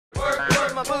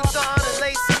my boots on and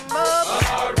lace them up.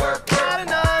 Hard work, not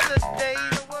another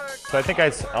day's work. So I think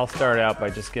I'll start out by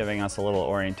just giving us a little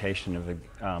orientation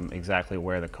of exactly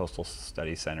where the Coastal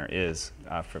Studies Center is,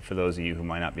 for those of you who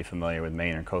might not be familiar with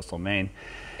Maine or coastal Maine.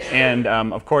 And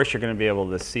of course you're going to be able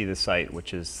to see the site,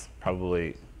 which is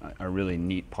probably a really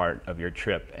neat part of your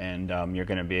trip, and you're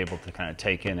going to be able to kind of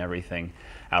take in everything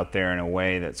out there in a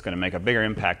way that's going to make a bigger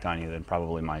impact on you than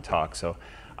probably my talk. So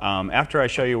after I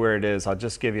show you where it is, I'll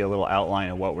just give you a little outline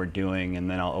of what we're doing, and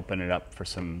then I'll open it up for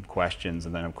some questions,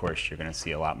 and then of course you're going to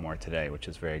see a lot more today, which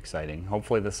is very exciting.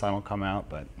 Hopefully the sun will come out,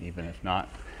 but even if not,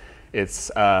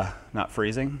 it's not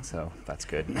freezing, so that's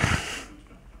good.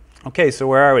 Okay, so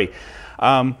where are we?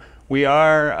 We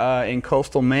are in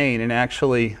coastal Maine, and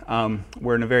actually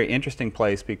we're in a very interesting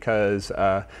place because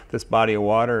this body of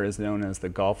water is known as the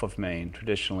Gulf of Maine,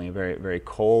 traditionally a very, very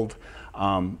cold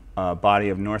body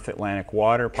of North Atlantic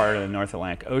water, part of the North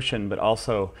Atlantic Ocean, but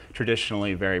also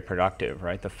traditionally very productive,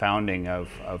 right? The founding of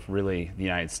really the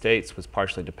United States was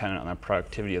partially dependent on the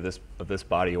productivity of this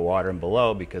body of water and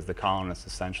below, because the colonists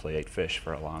essentially ate fish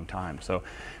for a long time. So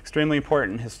extremely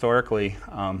important historically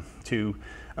to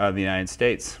the United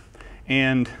States.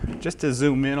 And just to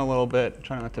zoom in a little bit,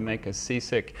 try not to make us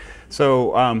seasick.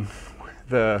 So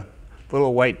the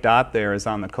little white dot there is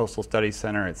on the Coastal Studies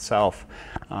Center itself.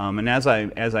 And as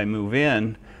I move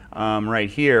in, right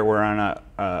here, we're on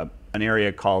an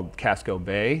area called Casco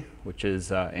Bay, which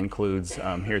is includes,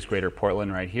 here's Greater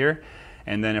Portland right here.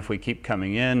 And then if we keep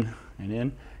coming in and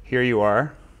in, here you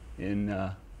are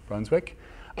in Brunswick.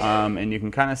 And you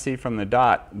can kind of see from the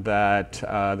dot that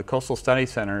the Coastal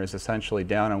Studies Center is essentially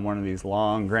down on one of these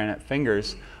long granite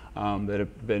fingers that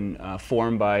have been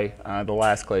formed by the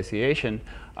last glaciation.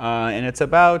 And it's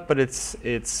about, but it's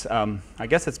I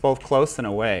guess it's both close and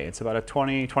away. It's about a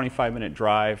 20-25 minute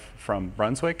drive from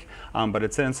Brunswick, but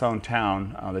it's in its own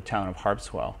town, the town of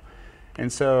Harpswell.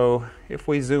 And so if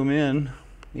we zoom in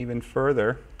even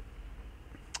further,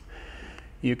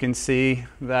 you can see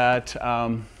that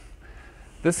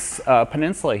this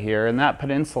peninsula here, and that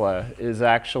peninsula is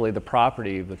actually the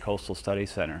property of the Coastal Studies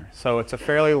Center. So it's a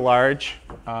fairly large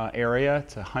area.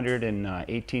 It's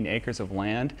 118 acres of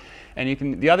land.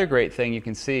 And the other great thing you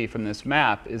can see from this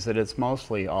map is that it's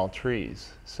mostly all trees.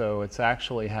 So it's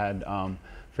actually had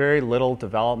very little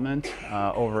development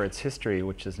over its history,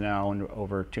 which is now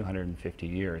over 250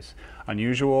 years.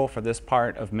 Unusual for this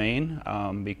part of Maine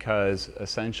because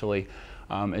essentially,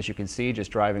 as you can see,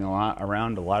 just driving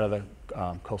around, a lot of the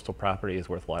coastal property is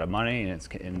worth a lot of money,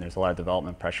 and there's a lot of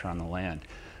development pressure on the land.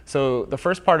 So the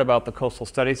first part about the Coastal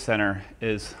Studies Center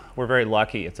is we're very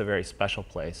lucky. It's a very special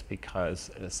place because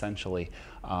it essentially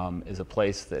is a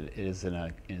place that is in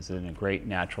a great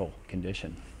natural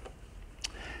condition.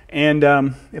 And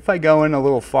if I go in a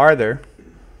little farther,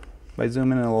 if I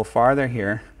zoom in a little farther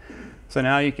here, so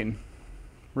now you can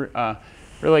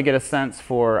really get a sense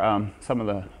for some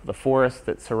of the forest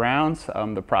that surrounds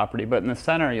the property. But in the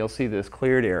center, you'll see this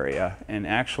cleared area. And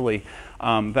actually,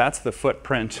 that's the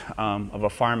footprint of a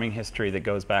farming history that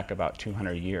goes back about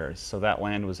 200 years. So that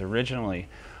land was originally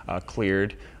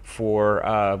cleared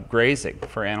for grazing,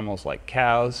 for animals like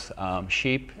cows,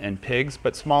 sheep, and pigs,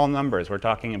 but small numbers. We're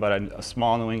talking about a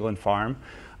small New England farm,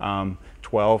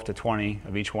 12 to 20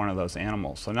 of each one of those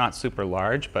animals. So not super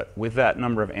large, but with that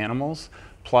number of animals,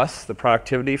 plus the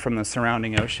productivity from the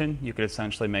surrounding ocean, you could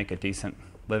essentially make a decent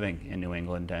living in New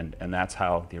England, and that's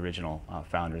how the original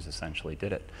founders essentially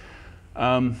did it.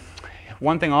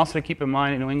 One thing also to keep in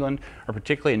mind in New England, or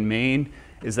particularly in Maine,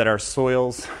 is that our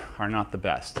soils are not the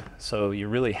best. So you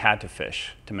really had to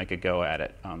fish to make a go at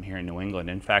it here in New England.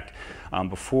 In fact,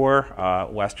 before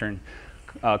Western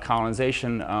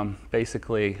colonization,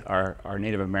 basically our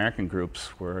Native American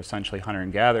groups were essentially hunter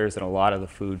and gatherers, and a lot of the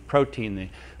food protein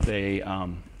they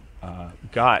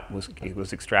got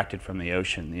was extracted from the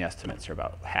ocean. The estimates are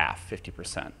about half,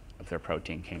 50% of their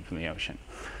protein came from the ocean.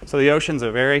 So the ocean's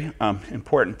a very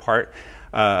important part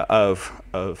of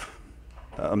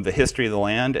the history of the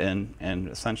land and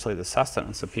essentially the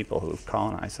sustenance of people who've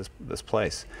colonized this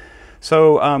place.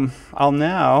 So I'll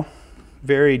now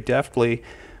very deftly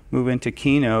move into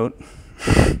Keynote.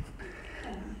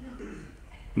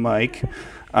 Mike.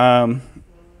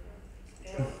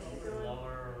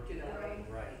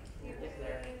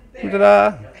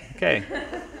 Ta-da! Okay,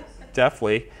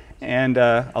 definitely. And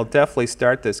I'll definitely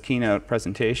start this Keynote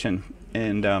presentation,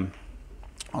 and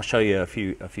I'll show you a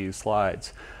few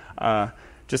slides.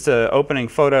 Just an opening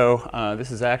photo. This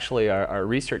is actually our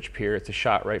research pier. It's a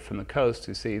shot right from the coast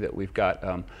to see that we've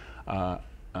got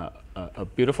a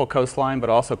beautiful coastline, but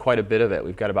also quite a bit of it.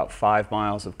 We've got about 5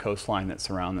 miles of coastline that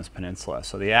surround this peninsula.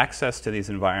 So the access to these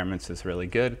environments is really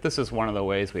good. This is one of the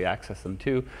ways we access them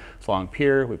too. It's along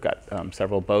pier. We've got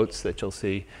several boats that you'll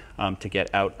see to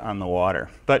get out on the water.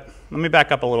 But let me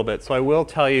back up a little bit. So I will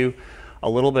tell you a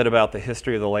little bit about the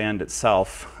history of the land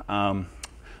itself,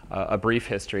 a brief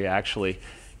history actually.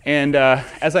 And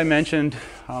as I mentioned,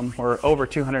 we're over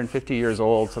 250 years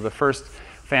old. So the first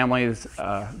families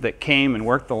that came and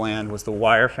worked the land was the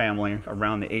Wire family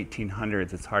around the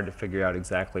 1800s. It's hard to figure out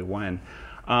exactly when.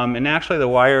 And actually the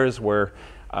Wires were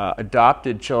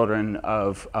adopted children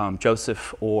of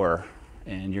Joseph Orr,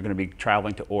 and you're going to be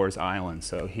traveling to Orr's Island.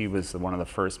 So he was one of the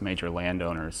first major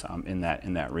landowners in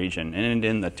that region and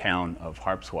in the town of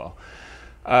Harpswell.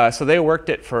 So they worked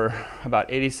it for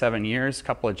about 87 years, a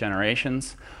couple of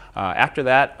generations. After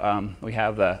that, we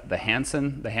have the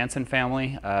Hansen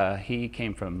family. He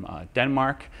came from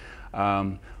Denmark,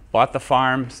 bought the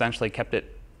farm, essentially kept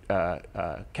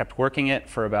working it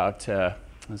for about,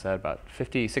 was that about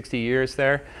 50, 60 years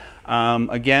there.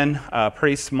 Again, a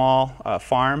pretty small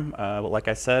farm, like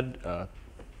I said,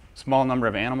 small number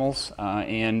of animals.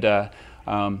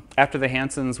 After the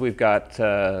Hansens, we've got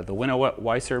the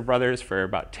Winnow-Weiser brothers for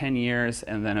about 10 years,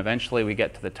 and then eventually we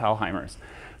get to the Thalheimers.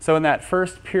 So in that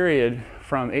first period,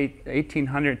 from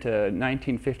 1800 to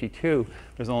 1952,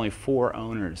 there's only 4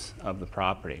 owners of the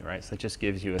property, right? So it just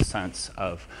gives you a sense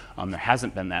of there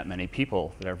hasn't been that many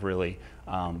people that have really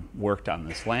worked on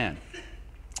this land.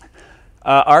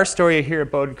 Our story here at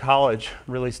Bowdoin College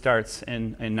really starts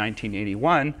in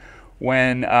 1981,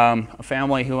 when a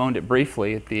family who owned it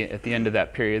briefly at the end of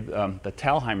that period, the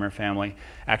Thalheimer family,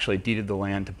 actually deeded the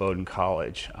land to Bowdoin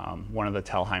College. One of the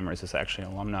Thalheimers is actually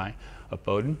an alumni of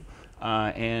Bowdoin,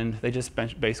 and they just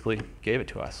basically gave it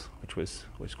to us, which was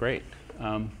great.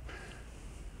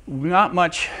 Not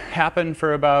much happened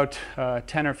for about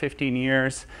 10 or 15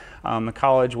 years. The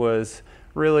college was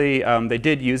really, they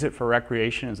did use it for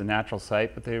recreation as a natural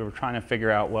site, but they were trying to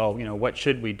figure out, well, what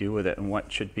should we do with it and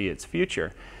what should be its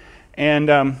future?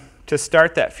 And to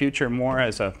start that future more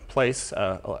as a place,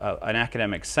 an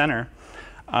academic center,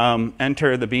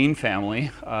 enter the Bean family,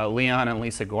 Leon and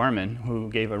Lisa Gorman, who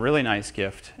gave a really nice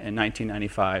gift in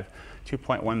 1995,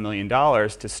 $2.1 million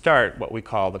to start what we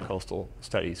call the Coastal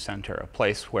Studies Center, a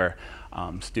place where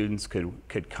students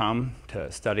could come to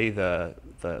study the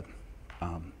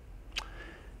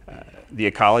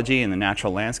ecology and the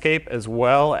natural landscape, as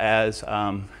well as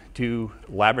do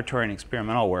laboratory and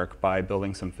experimental work by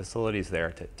building some facilities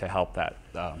there to help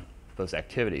those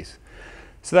activities.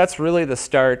 So that's really the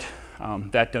start,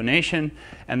 that donation,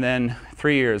 and then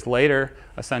 3 years later,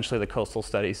 essentially the Coastal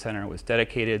Studies Center was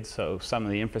dedicated, so some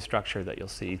of the infrastructure that you'll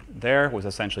see there was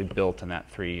essentially built in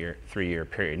that three-year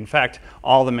period. In fact,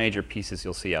 all the major pieces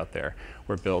you'll see out there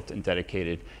were built and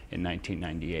dedicated in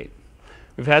 1998.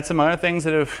 We've had some other things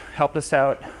that have helped us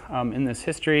out in this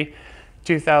history.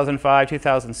 2005,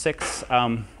 2006,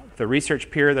 the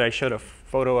research pier that I showed a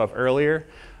photo of earlier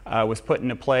was put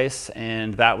into place,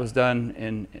 and that was done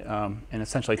in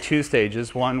essentially 2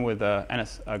 stages. One with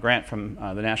a grant from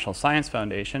the National Science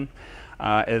Foundation,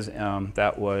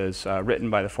 that was written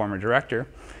by the former director.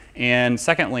 And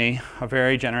secondly, a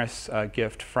very generous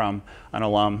gift from an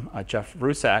alum, Jeff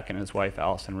Rusak, and his wife,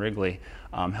 Allison Wrigley,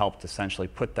 helped essentially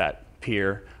put that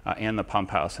pier and the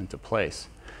pump house into place.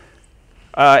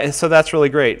 So that's really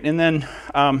great. And then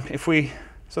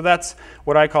so that's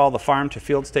what I call the farm to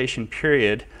field station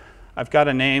period. I've got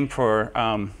a name for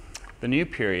the new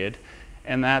period,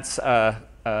 and that's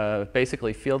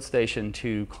basically field station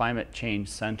to climate change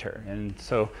center. And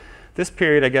so this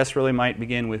period, I guess, really might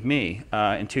begin with me.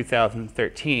 In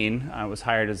 2013, I was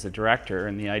hired as the director,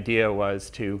 and the idea was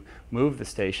to move the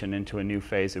station into a new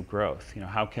phase of growth.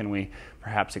 How can we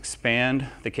perhaps expand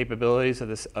the capabilities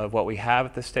of what we have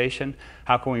at the station?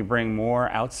 How can we bring more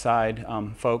outside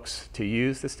folks to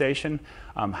use the station?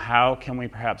 How can we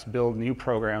perhaps build new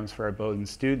programs for our Bowdoin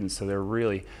students so they're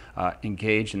really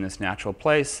engaged in this natural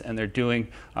place, and they're doing,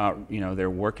 they're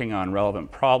working on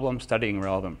relevant problems, studying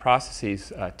relevant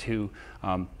processes to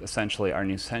essentially our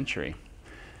new century.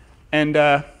 And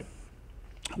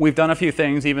we've done a few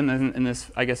things even in this,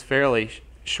 I guess, fairly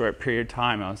short period of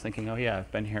time. I was thinking, oh yeah,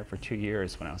 I've been here for 2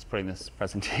 years when I was putting this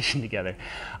presentation together.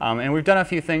 And we've done a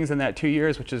few things in that 2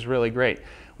 years, which is really great.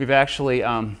 We've actually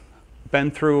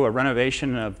been through a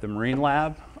renovation of the Marine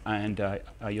Lab, and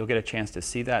you'll get a chance to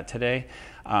see that today.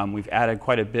 We've added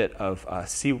quite a bit of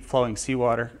flowing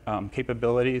seawater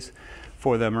capabilities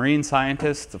For the marine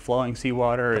scientists, the flowing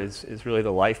seawater is really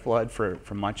the lifeblood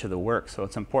for much of the work. So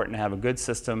it's important to have a good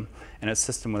system and a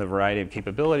system with a variety of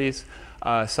capabilities.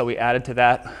 So we added to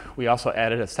that. We also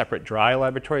added a separate dry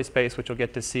laboratory space, which you'll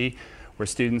get to see, where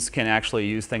students can actually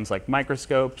use things like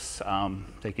microscopes.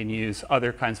 They can use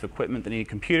other kinds of equipment that need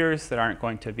computers that aren't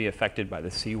going to be affected by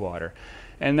the seawater.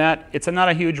 And it's not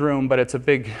a huge room, but it's a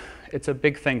big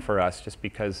thing for us just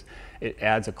because it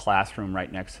adds a classroom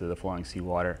right next to the flowing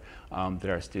seawater that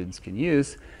our students can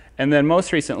use. And then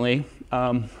most recently,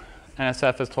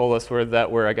 NSF has told us we're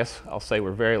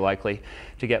very likely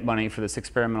to get money for this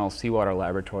experimental seawater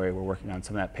laboratory. We're working on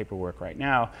some of that paperwork right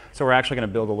now. So we're actually going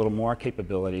to build a little more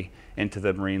capability into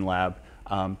the marine lab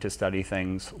to study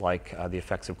things like the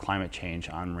effects of climate change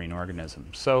on marine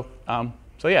organisms. So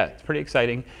yeah, it's pretty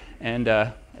exciting, and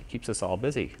it keeps us all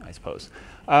busy, I suppose.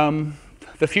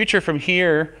 The future from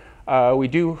here, we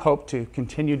do hope to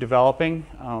continue developing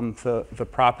the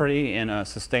property in a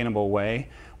sustainable way.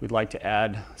 We'd like to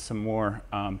add some more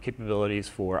capabilities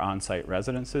for on-site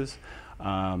residences,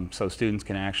 so students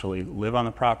can actually live on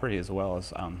the property as well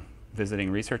as visiting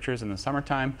researchers in the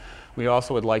summertime. We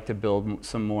also would like to build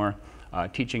some more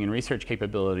teaching and research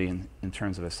capability in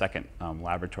terms of a second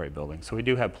laboratory building. So we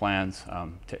do have plans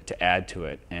to add to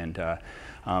it. And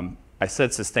I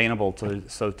said sustainable,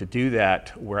 so to do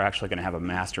that, we're actually going to have a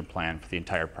master plan for the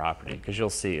entire property, because you'll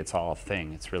see it's all a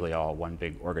thing. It's really all one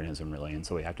big organism, really. And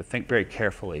so we have to think very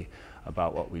carefully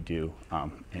about what we do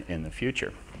in the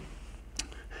future.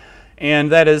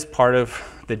 And that is part of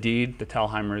the deed. The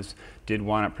Talheimers did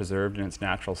want it preserved in its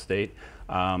natural state.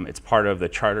 It's part of the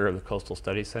charter of the Coastal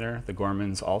Studies Center. The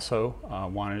Gormans also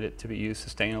wanted it to be used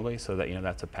sustainably, so that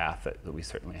that's a path that we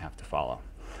certainly have to follow.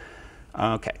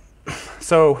 Okay,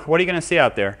 so what are you going to see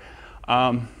out there?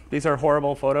 These are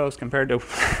horrible photos compared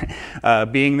to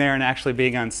being there and actually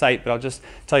being on site, but I'll just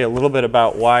tell you a little bit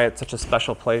about why it's such a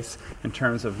special place in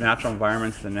terms of natural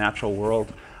environments, the natural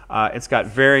world. It's got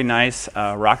very nice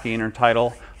rocky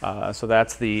intertidal, so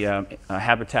that's the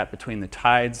habitat between the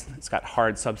tides. It's got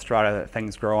hard substrata that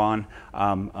things grow on.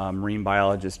 Marine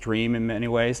biologists dream in many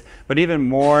ways, but even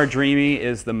more dreamy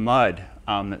is the mud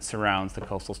that surrounds the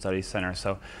Coastal Studies Center.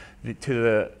 So to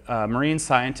the marine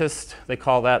scientists, they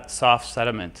call that soft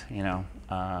sediment.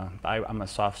 I'm a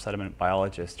soft sediment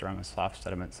biologist, or I'm a soft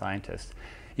sediment scientist.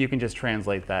 You can just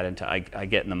translate that into I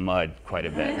get in the mud quite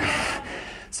a bit.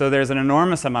 So there's an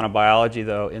enormous amount of biology,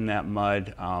 though, in that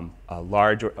mud.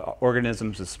 Large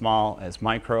organisms as small as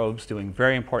microbes doing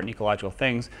very important ecological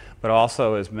things, but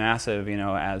also as massive,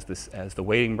 as the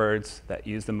wading birds that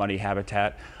use the muddy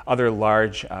habitat, other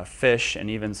large fish, and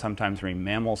even sometimes marine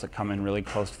mammals that come in really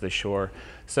close to the shore.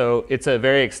 So it's a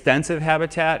very extensive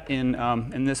habitat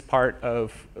in this part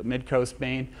of mid-coast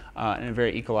Maine, and a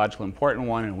very ecologically important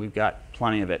one, and we've got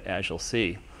plenty of it, as you'll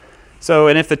see. So,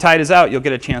 and if the tide is out, you'll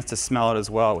get a chance to smell it as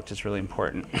well, which is really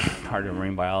important part of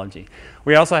marine biology.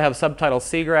 We also have subtidal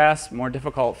seagrass, more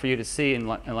difficult for you to see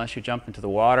unless you jump into the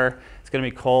water. It's going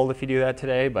to be cold if you do that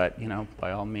today, but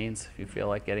by all means, if you feel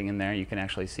like getting in there, you can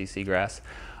actually see seagrass.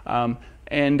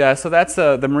 So that's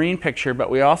the marine picture,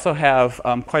 but we also have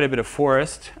quite a bit of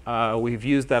forest. We've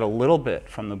used that a little bit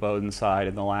from the Bowdoin side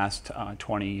in the last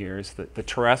 20 years, the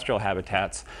terrestrial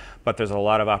habitats, but there's a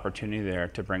lot of opportunity there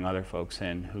to bring other folks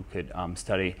in who could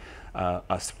study.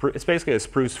 It's basically a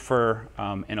spruce fir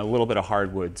and a little bit of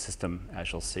hardwood system,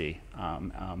 as you'll see.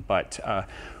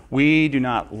 We do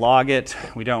not log it.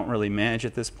 We don't really manage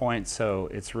at this point, so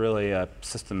it's really a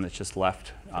system that's just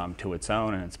left to its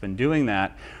own, and it's been doing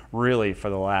that really for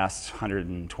the last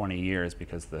 120 years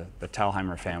because the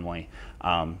Talheimer family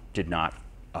did not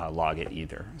log it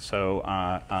either. So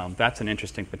that's an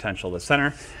interesting potential of the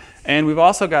center. And we've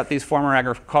also got these former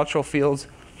agricultural fields.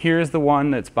 Here's the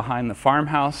one that's behind the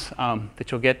farmhouse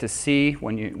that you'll get to see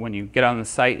when you get on the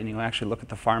site and you actually look at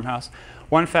the farmhouse.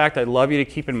 One fact I'd love you to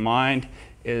keep in mind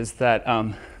is that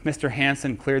Mr.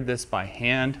 Hansen cleared this by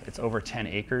hand. It's over 10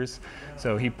 acres.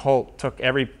 So he took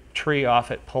every tree off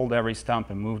it, pulled every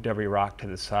stump, and moved every rock to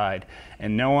the side.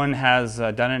 And no one has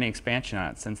done any expansion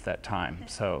on it since that time.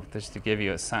 So just to give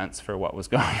you a sense for what was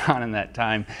going on in that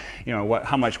time,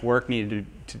 how much work needed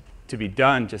to be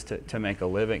done just to make a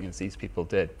living as these people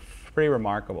did. Pretty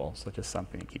remarkable, so just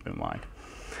something to keep in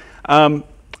mind.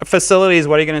 Facilities,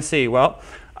 what are you going to see? Well,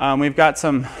 we've got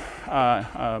some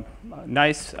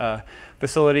nice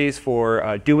facilities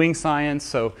for doing science.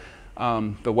 So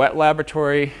the wet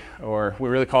laboratory, or we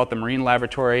really call it the marine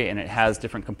laboratory, and it has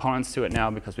different components to it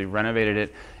now because we've renovated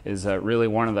it, is really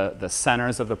one of the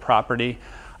centers of the property.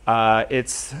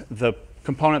 It's the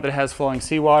component that has flowing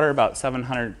seawater, about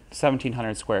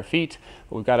 1,700 square feet.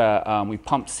 We've got we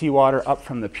pump seawater up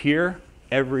from the pier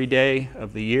every day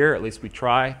of the year, at least we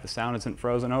try, the sound isn't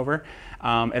frozen over,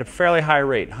 at a fairly high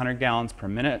rate, 100 gallons per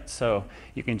minute. So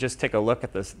you can just take a look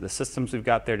at the systems we've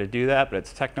got there to do that, but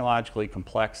it's technologically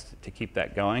complex to keep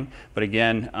that going. But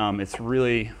again, it's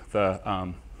really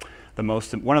one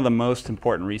of the most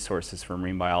important resources for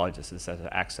marine biologists is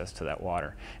access to that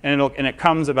water. And it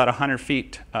comes about 100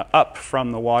 feet up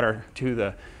from the water to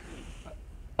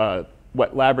the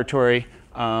wet laboratory.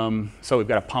 So we've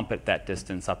got to pump it that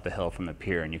distance up the hill from the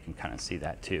pier, and you can kind of see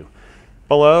that too.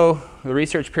 Below the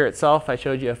research pier itself, I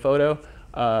showed you a photo,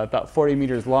 about 40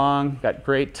 meters long, got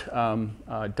great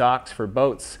docks for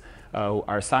boats.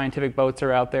 Our scientific boats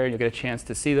are out there, and you'll get a chance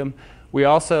to see them. We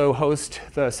also host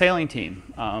the sailing team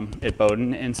at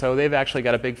Bowdoin, and so they've actually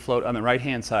got a big float on the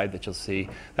right-hand side that you'll see.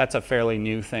 That's a fairly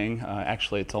new thing.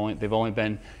 Actually, they've only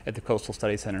been at the Coastal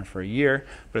Study Center for a year,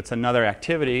 but it's another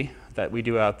activity that we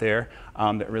do out there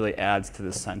that really adds to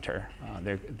the center.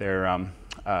 They're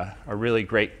a really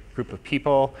great group of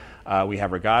people. We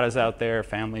have regattas out there.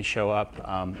 Families show up.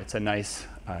 It's a nice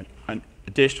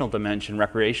additional dimension,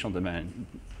 recreational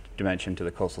dimension to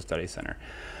the Coastal Study Center.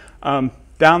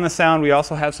 Down the sound, we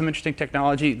also have some interesting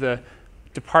technology. The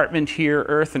department here,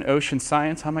 Earth and Ocean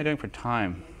Science. How am I doing for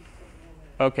time?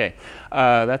 Okay,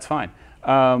 that's fine.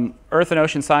 Earth and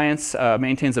Ocean Science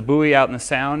maintains a buoy out in the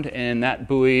sound, and that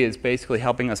buoy is basically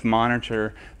helping us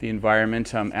monitor the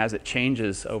environment as it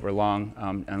changes over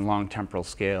long and long temporal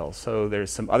scales. So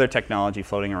there's some other technology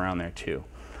floating around there too.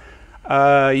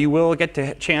 You will get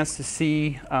a chance to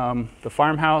see the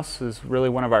farmhouse is really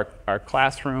one of our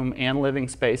classroom and living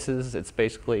spaces. It's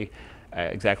basically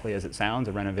exactly as it sounds,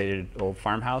 a renovated old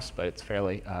farmhouse, but it's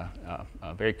fairly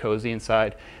very cozy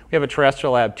inside. We have a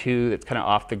terrestrial lab too that's kind of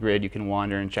off the grid. You can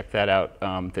wander and check that out.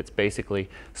 That's basically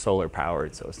solar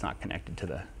powered, so it's not connected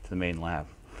to the main lab.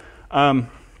 I'll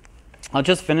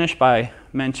just finish by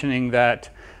mentioning that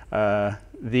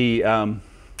the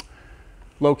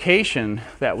location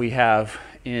that we have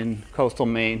in coastal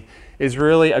Maine is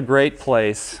really a great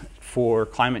place for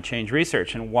climate change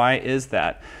research. And why is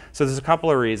that? So there's a couple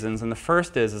of reasons. And the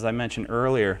first is, as I mentioned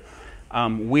earlier,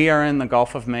 we are in the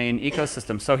Gulf of Maine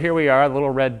ecosystem. So here we are, a little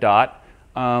red dot.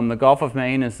 The Gulf of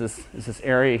Maine is this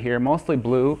area here, mostly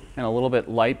blue and a little bit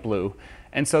light blue.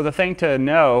 And so the thing to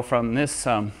know from this,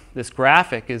 this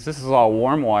graphic is this is all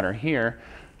warm water here.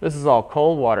 This is all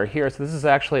cold water here, so this is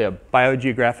actually a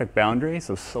biogeographic boundary.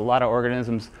 So a lot of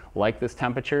organisms like this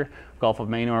temperature. Gulf of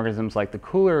Maine organisms like the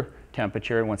cooler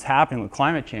temperature. And what's happening with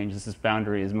climate change is this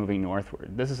boundary is moving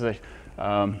northward. This is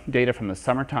data from the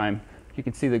summertime. You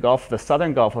can see the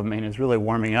southern Gulf of Maine is really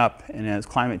warming up, and as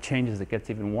climate changes, it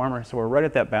gets even warmer. So we're right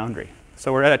at that boundary.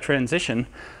 So we're at a transition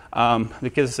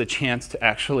that gives us a chance to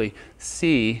actually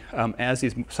see, as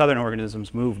these southern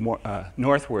organisms move more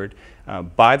northward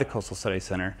by the Coastal Study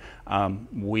Center,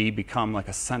 we become like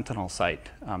a sentinel site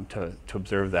to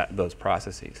observe those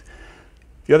processes.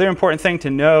 The other important thing to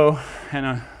know, and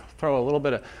I'll throw a little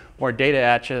bit more data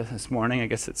at you this morning. I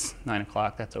guess it's 9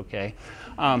 o'clock, that's okay.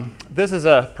 This is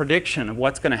a prediction of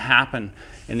what's going to happen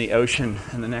in the ocean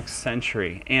in the next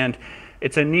century. And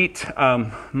it's a neat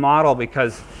model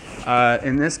because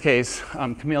in this case,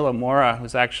 Camilo Mora,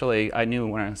 who's actually, I knew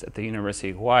when I was at the University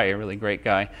of Hawaii, a really great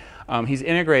guy, he's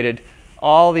integrated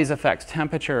all these effects,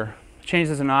 temperature,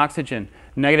 changes in oxygen,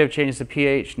 negative changes to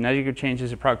pH, negative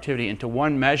changes to productivity into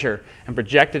one measure and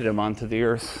projected them onto the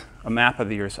Earth's, a map of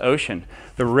the Earth's ocean.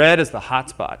 The red is the hot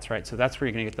spots, right? So that's where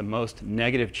you're going to get the most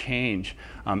negative change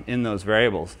in those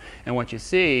variables. And what you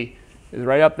see is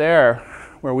right up there,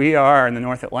 where we are in the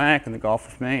North Atlantic and the Gulf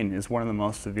of Maine, is one of the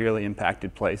most severely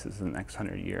impacted places in the next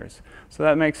 100 years. So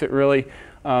that makes it really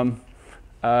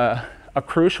a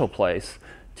crucial place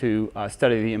to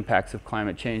study the impacts of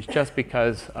climate change, just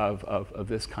because of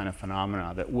this kind of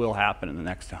phenomena that will happen in the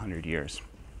next 100 years.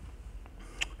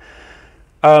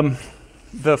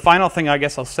 The final thing I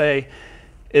guess I'll say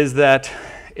is that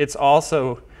it's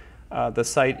also, the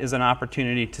site is an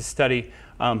opportunity to study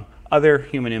other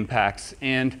human impacts.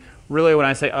 And really when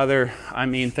I say other, I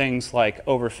mean things like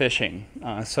overfishing.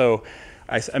 So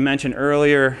I mentioned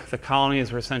earlier the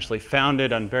colonies were essentially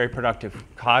founded on very productive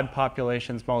cod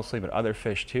populations mostly, but other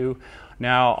fish too.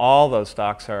 Now all those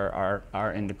stocks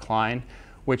are in decline,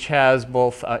 which has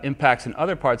both impacts in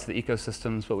other parts of the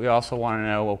ecosystems, but we also want to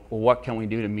know, well, what can we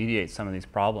do to mediate some of these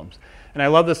problems? And I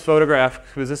love this photograph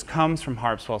because this comes from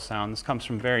Harpswell Sound. This comes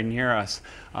from very near us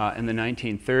in the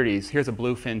 1930s. Here's a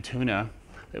bluefin tuna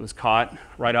that was caught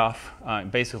right off,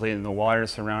 basically in the water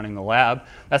surrounding the lab.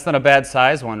 That's not a bad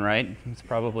size one, right? It's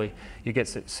probably, you get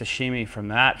sashimi from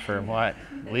that for what,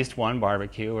 at least one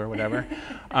barbecue or whatever.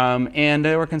 And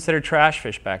they were considered trash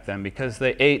fish back then because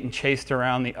they ate and chased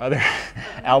around the other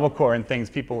albacore and things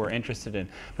people were interested in.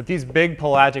 But these big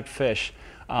pelagic fish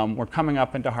were coming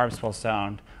up into Harpswell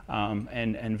Sound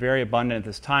and very abundant at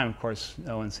this time. Of course,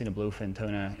 no one's seen a bluefin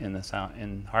tuna in the sound,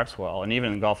 in Harpswell, and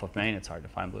even in the Gulf of Maine, it's hard to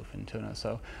find bluefin tuna.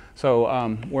 So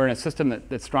we're in a system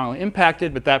that's strongly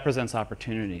impacted, but that presents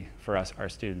opportunity for us, our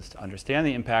students, to understand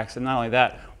the impacts, and not only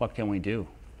that, what can we do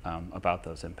about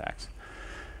those impacts?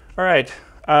 All right,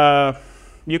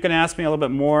 you can ask me a little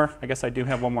bit more. I guess I do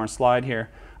have one more slide here.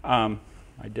 I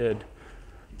did,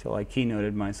 until I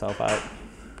keynoted myself out.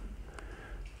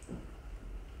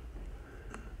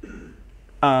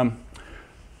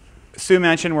 Sue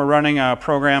mentioned we're running a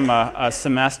program, a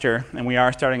semester, and we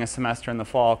are starting a semester in the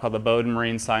fall called the Bowdoin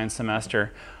Marine Science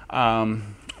Semester.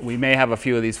 We may have a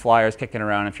few of these flyers kicking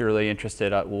around. If you're really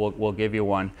interested, we'll give you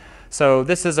one. So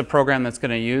this is a program that's going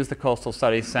to use the Coastal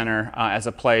Studies Center as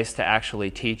a place to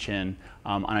actually teach in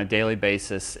on a daily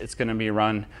basis. It's going to be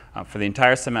run for the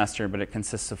entire semester, but it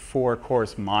consists of 4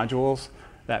 course modules.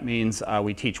 That means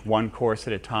we teach one course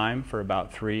at a time for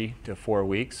about 3 to 4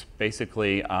 weeks,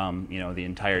 basically the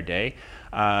entire day.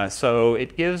 So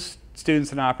it gives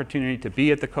students an opportunity to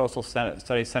be at the Coastal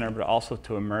Studies Center, but also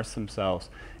to immerse themselves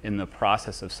in the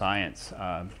process of science,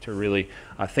 to really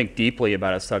think deeply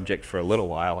about a subject for a little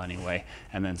while anyway,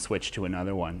 and then switch to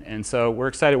another one. And so we're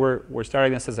excited. We're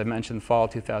starting this, as I mentioned, fall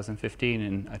 2015,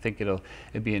 and I think it'll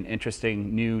be an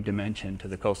interesting new dimension to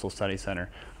the Coastal Studies Center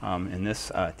in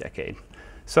this decade.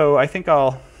 So I think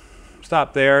I'll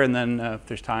stop there, and then if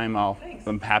there's time,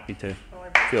 I'm happy to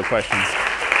field questions.